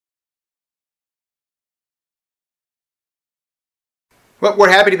Well,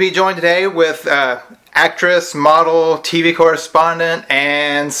 we're happy to be joined today with actress, model, TV correspondent,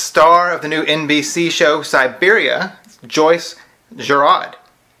 and star of the new NBC show Siberia, Joyce Giraud.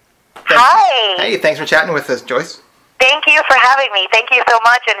 Hi. Hey, thanks for chatting with us, Joyce. Thank you for having me. Thank you so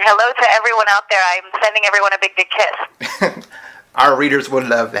much, and hello to everyone out there. I'm sending everyone a big, big kiss. Our readers would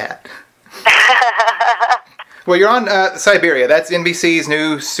love that. Well, you're on Siberia. That's NBC's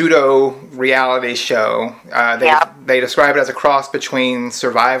new pseudo-reality show. They describe it as a cross between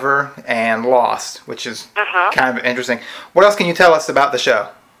Survivor and Lost, which is kind of interesting. What else can you tell us about the show?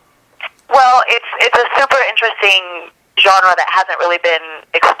 Well, it's a super interesting genre that hasn't really been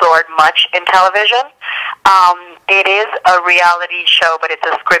explored much in television. It is a reality show, but it's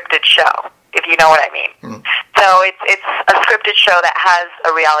a scripted show, if you know what I mean. So it's a scripted show that has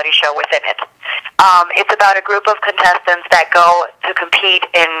a reality show within it. It's about a group of contestants that go to compete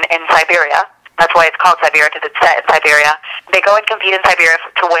in Siberia. That's why it's called Siberia, because it's set in Siberia. They go and compete in Siberia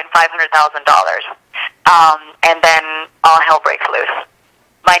to win $500,000. And then all hell breaks loose.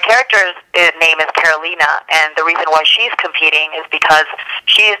 My character's name is Carolina, and the reason why she's competing is because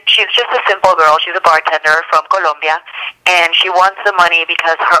she's just a simple girl. She's a bartender from Colombia, and she wants the money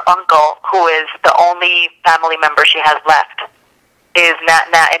because her uncle, who is the only family member she has left, is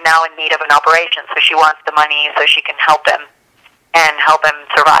now in need of an operation. So she wants the money so she can help him and help him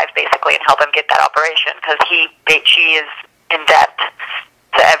survive, basically, and help him get that operation because she is in debt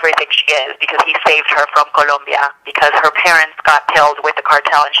to everything she is because he saved her from Colombia because her parents got killed with the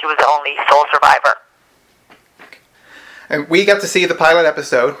cartel and she was the only sole survivor. And we got to see the pilot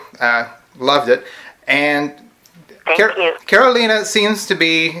episode. Loved it. And Thank you. Carolina seems to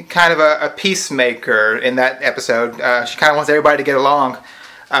be kind of a peacemaker in that episode. She kind of wants everybody to get along.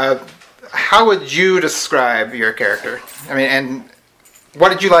 How would you describe your character? I mean, and what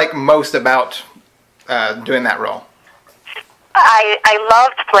did you like most about doing that role? I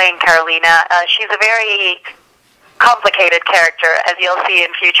loved playing Carolina. She's a very complicated character, as you'll see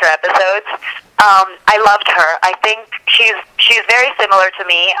in future episodes. I loved her. I think she's very similar to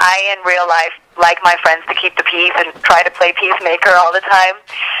me. I, in real life, like my friends to keep the peace and try to play peacemaker all the time.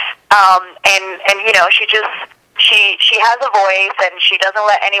 And you know, she has a voice and she doesn't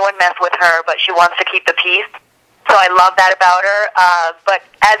let anyone mess with her, but she wants to keep the peace. So I love that about her. But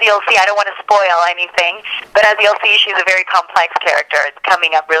as you'll see, I don't want to spoil anything, but as you'll see, she's a very complex character. It's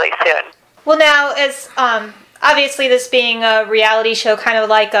coming up really soon. Well, now, as obviously this being a reality show, kind of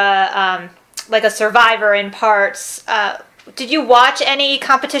like a Survivor in parts, did you watch any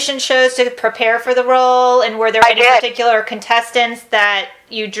competition shows to prepare for the role? And were there any particular contestants that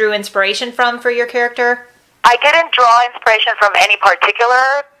you drew inspiration from for your character? I didn't draw inspiration from any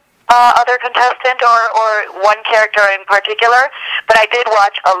particular other contestant or one character in particular, but I did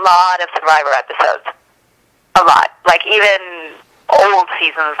watch a lot of Survivor episodes. A lot. Like even old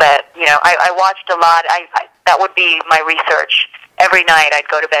seasons that, you know, I watched a lot. That would be my research. Every night I'd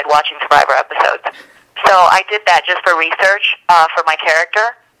go to bed watching Survivor episodes. So I did that just for research for my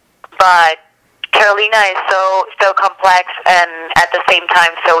character. But Carolina is so complex and at the same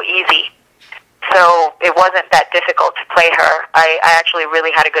time so easy. So it wasn't that difficult to play her. I actually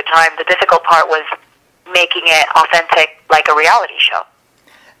really had a good time. The difficult part was making it authentic like a reality show.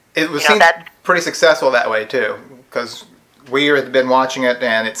 It seemed pretty successful that way, too, because we had been watching it,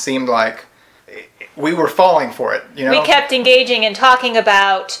 and it seemed like we were falling for it, you know? We kept engaging and talking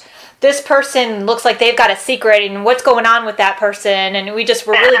about this person looks like they've got a secret, and what's going on with that person, and we just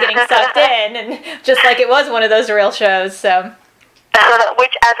were really getting sucked in, and just like it was one of those real shows, so...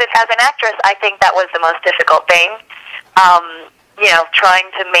 Which, as an actress, I think that was the most difficult thing. You know, trying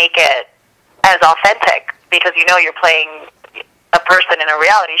to make it as authentic because you know you're playing a person in a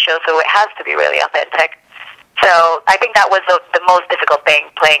reality show, so it has to be really authentic. So I think that was the most difficult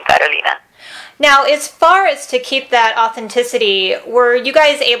thing, playing Carolina. Now, as far as to keep that authenticity, were you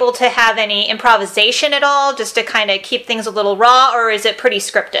guys able to have any improvisation at all, just to kind of keep things a little raw, or is it pretty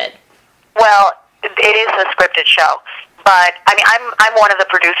scripted? Well, it is a scripted show. But, I mean, I'm one of the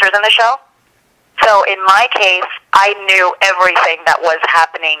producers in the show. So, in my case, I knew everything that was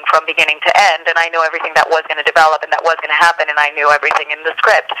happening from beginning to end, and I knew everything that was going to develop and that was going to happen, and I knew everything in the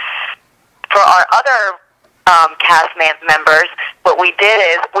script. For our other cast members, what we did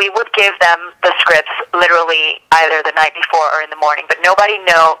is we would give them the scripts literally either the night before or in the morning, but nobody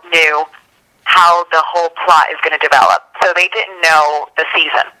knew how the whole plot is going to develop. So, they didn't know the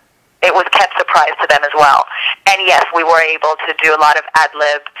season. It was kept surprise to them as well. And yes, we were able to do a lot of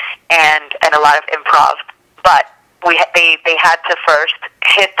ad-lib and a lot of improv. But they had to first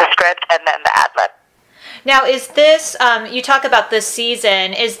hit the script and then the ad-lib. Now, is this, you talk about this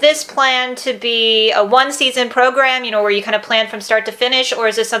season, is this planned to be a one-season program, where you kind of plan from start to finish, or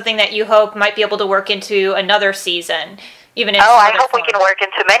is this something that you hope might be able to work into another season, even in I hope we can work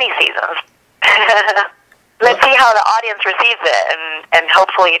into many seasons. Let's see how the audience receives it, and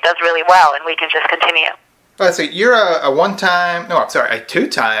hopefully it does really well, and we can just continue. Let's see, you're a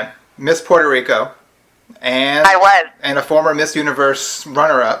two-time Miss Puerto Rico, and I was. And a former Miss Universe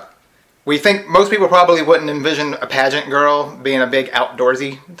runner-up. We think most people probably wouldn't envision a pageant girl being a big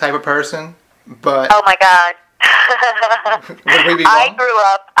outdoorsy type of person, but oh my God. would we be I wrong?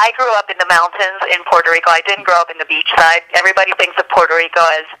 grew up in the mountains in Puerto Rico. I didn't grow up in the beach side. Everybody thinks of Puerto Rico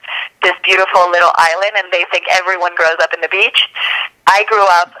as this beautiful little island, and they think everyone grows up in the beach. I grew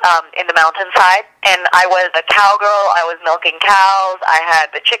up in the mountainside, and I was a cowgirl. I was milking cows. I had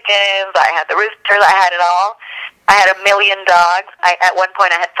the chickens. I had the roosters. I had it all. I had 1 million dogs. At one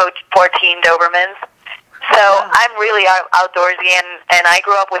point, I had 14 Dobermans. So I'm really outdoorsy, and I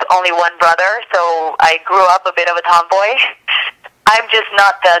grew up with only one brother, so I grew up a bit of a tomboy. I'm just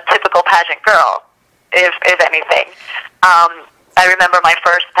not the typical pageant girl, if anything. I remember my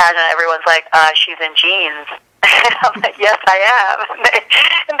first pageant, everyone's like, she's in jeans. I'm like, yes, I am.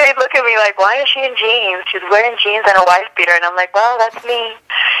 And they'd look at me like, why is she in jeans? She's wearing jeans and a wife beater. And I'm like, well, that's me.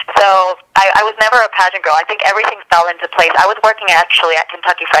 So I was never a pageant girl. I think everything fell into place. I was working actually at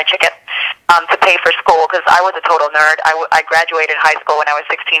Kentucky Fried Chicken to pay for school because I was a total nerd. I graduated high school when I was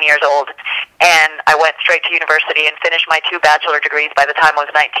 16 years old, and I went straight to university and finished my 2 bachelor degrees by the time I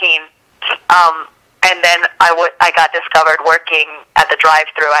was 19. And then I got discovered working at the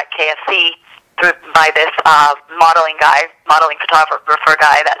drive-thru at KFC by this modeling photographer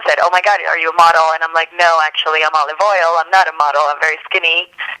guy that said, oh my God, are you a model? And I'm like, no, actually, I'm olive oil. I'm not a model. I'm very skinny.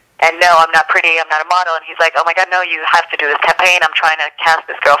 And no, I'm not pretty. I'm not a model. And he's like, oh my God, no, you have to do this campaign. I'm trying to cast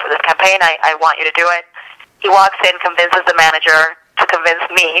this girl for this campaign. I want you to do it. He walks in, convinces the manager to convince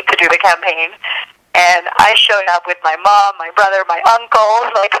me to do the campaign. And I showed up with my mom, my brother, my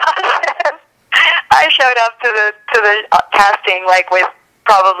uncle, my cousin. I showed up to the casting like with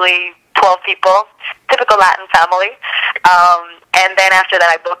probably 12 people, typical Latin family. And then after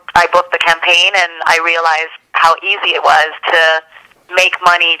that, I booked the campaign, and I realized how easy it was to make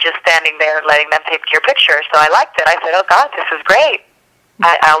money just standing there letting them take your picture. So I liked it. I said, oh God, this is great.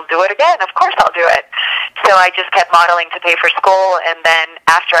 I'll do it again. Of course I'll do it. So I just kept modeling to pay for school, and then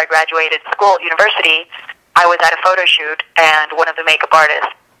after I graduated university, I was at a photo shoot, and one of the makeup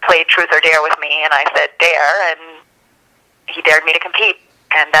artists played Truth or Dare with me, and I said, dare, and he dared me to compete.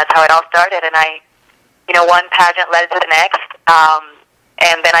 And that's how it all started. And one pageant led to the next.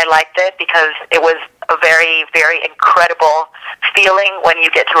 And then I liked it because it was a very, very incredible feeling when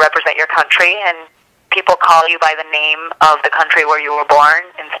you get to represent your country and people call you by the name of the country where you were born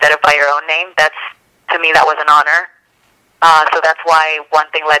instead of by your own name. To me, that was an honor. So that's why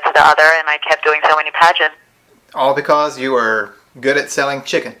one thing led to the other, and I kept doing so many pageants. All because you were good at selling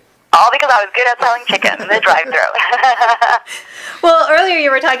chicken. All because I was good at selling chicken in the drive-thru. Well, earlier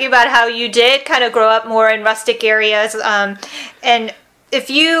you were talking about how you did kind of grow up more in rustic areas, and if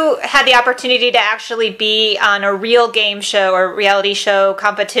you had the opportunity to actually be on a real game show or reality show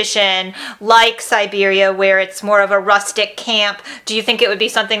competition like Siberia, where it's more of a rustic camp, do you think it would be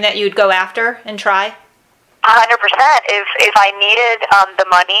something that you'd go after and try? 100%. If I needed the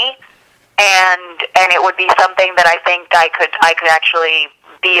money, and it would be something that I think I could actually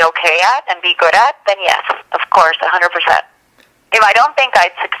be okay at and be good at, then yes, of course, 100%. If I don't think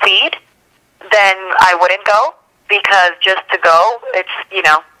I'd succeed, then I wouldn't go, because just to go, it's, you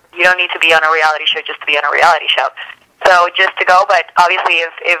don't need to be on a reality show just to be on a reality show. So just to go, but obviously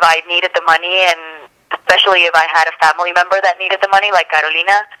if I needed the money, and especially if I had a family member that needed the money, like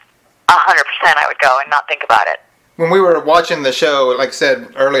Carolina, 100% I would go and not think about it. When we were watching the show, like I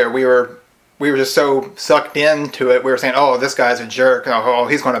said earlier, we were just so sucked into it. We were saying, oh, this guy's a jerk. Oh,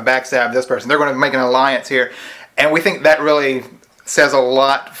 he's going to backstab this person. They're going to make an alliance here. And we think that really says a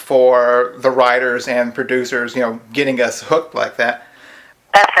lot for the writers and producers, getting us hooked like that.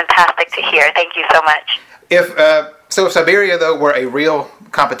 That's fantastic to hear. Thank you so much. If Siberia, though, were a real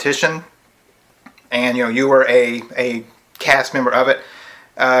competition, and, you were a cast member of it,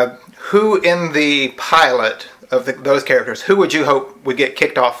 who in the pilot of those characters, who would you hope would get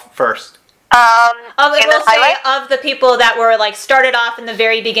kicked off first? Of the people that were started off in the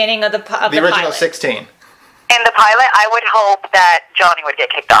very beginning of the original pilot. 16. In the pilot, I would hope that Johnny would get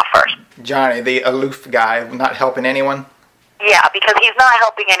kicked off first. Johnny, the aloof guy, not helping anyone? Yeah, because he's not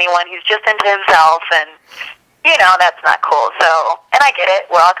helping anyone. He's just into himself, and, that's not cool. So, and I get it.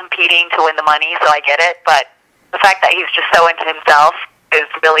 We're all competing to win the money, so I get it. But the fact that he's just so into himself, is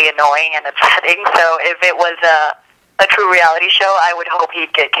really annoying and upsetting. So if it was a true reality show, I would hope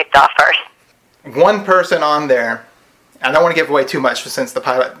he'd get kicked off first. One person on there, I don't want to give away too much since the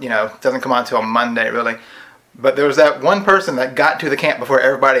pilot, doesn't come on until Monday, really. But there was that one person that got to the camp before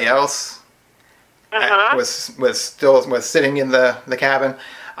everybody else was sitting in the cabin.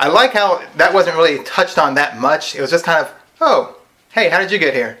 I like how that wasn't really touched on that much. It was just kind of, oh, hey, how did you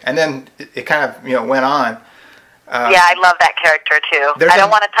get here? And then it kind of, went on. Yeah, I love that character too. I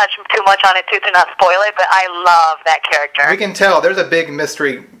don't want to touch too much on it too to not spoil it, but I love that character. We can tell there's a big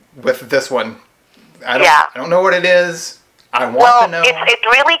mystery with this one. I don't know what it is. I want to know. It's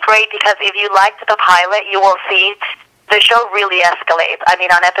really great because if you liked the pilot, you will see the show really escalates. I mean,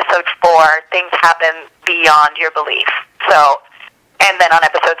 on episode 4, things happen beyond your belief. So, and then on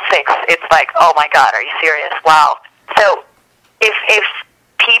episode 6, it's like, oh my God, are you serious? Wow. So, if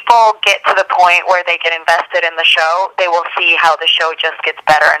people get to the point where they get invested in the show, they will see how the show just gets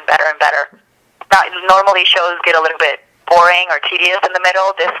better and better and better. Normally shows get a little bit boring or tedious in the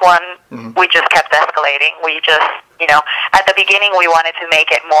middle. This one, we just kept escalating. We just, at the beginning we wanted to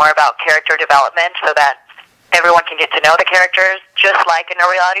make it more about character development so that everyone can get to know the characters just like in a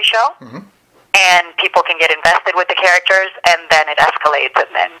reality show. And people can get invested with the characters, and then it escalates,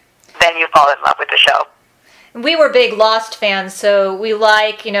 and then you fall in love with the show. We were big Lost fans, so we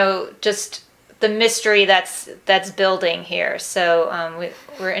like, just the mystery that's building here. So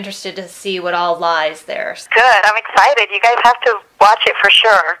we're interested to see what all lies there. Good. I'm excited. You guys have to watch it for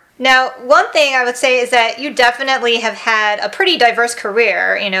sure. Now, one thing I would say is that you definitely have had a pretty diverse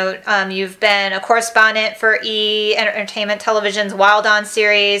career. You've been a correspondent for E! Entertainment Television's Wild On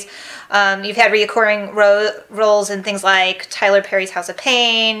series. You've had recurring roles in things like Tyler Perry's House of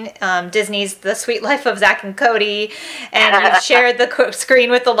Pain, Disney's The Sweet Life of Zack and Cody, and you've shared the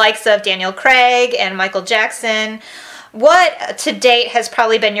screen with the likes of Daniel Craig and Michael Jackson. What, to date, has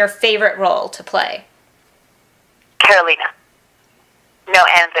probably been your favorite role to play? Carolina. No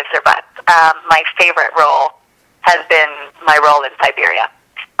ands, ifs, or buts. My favorite role has been my role in Siberia.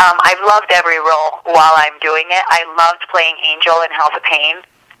 I've loved every role while I'm doing it. I loved playing Angel in House of Pain.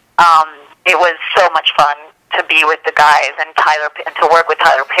 It was so much fun to be with the guys and to work with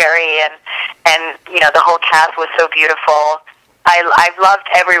Tyler Perry, and the whole cast was so beautiful. I've loved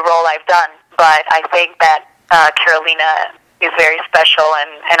every role I've done, but I think that Carolina is very special,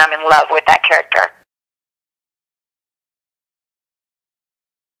 and I'm in love with that character.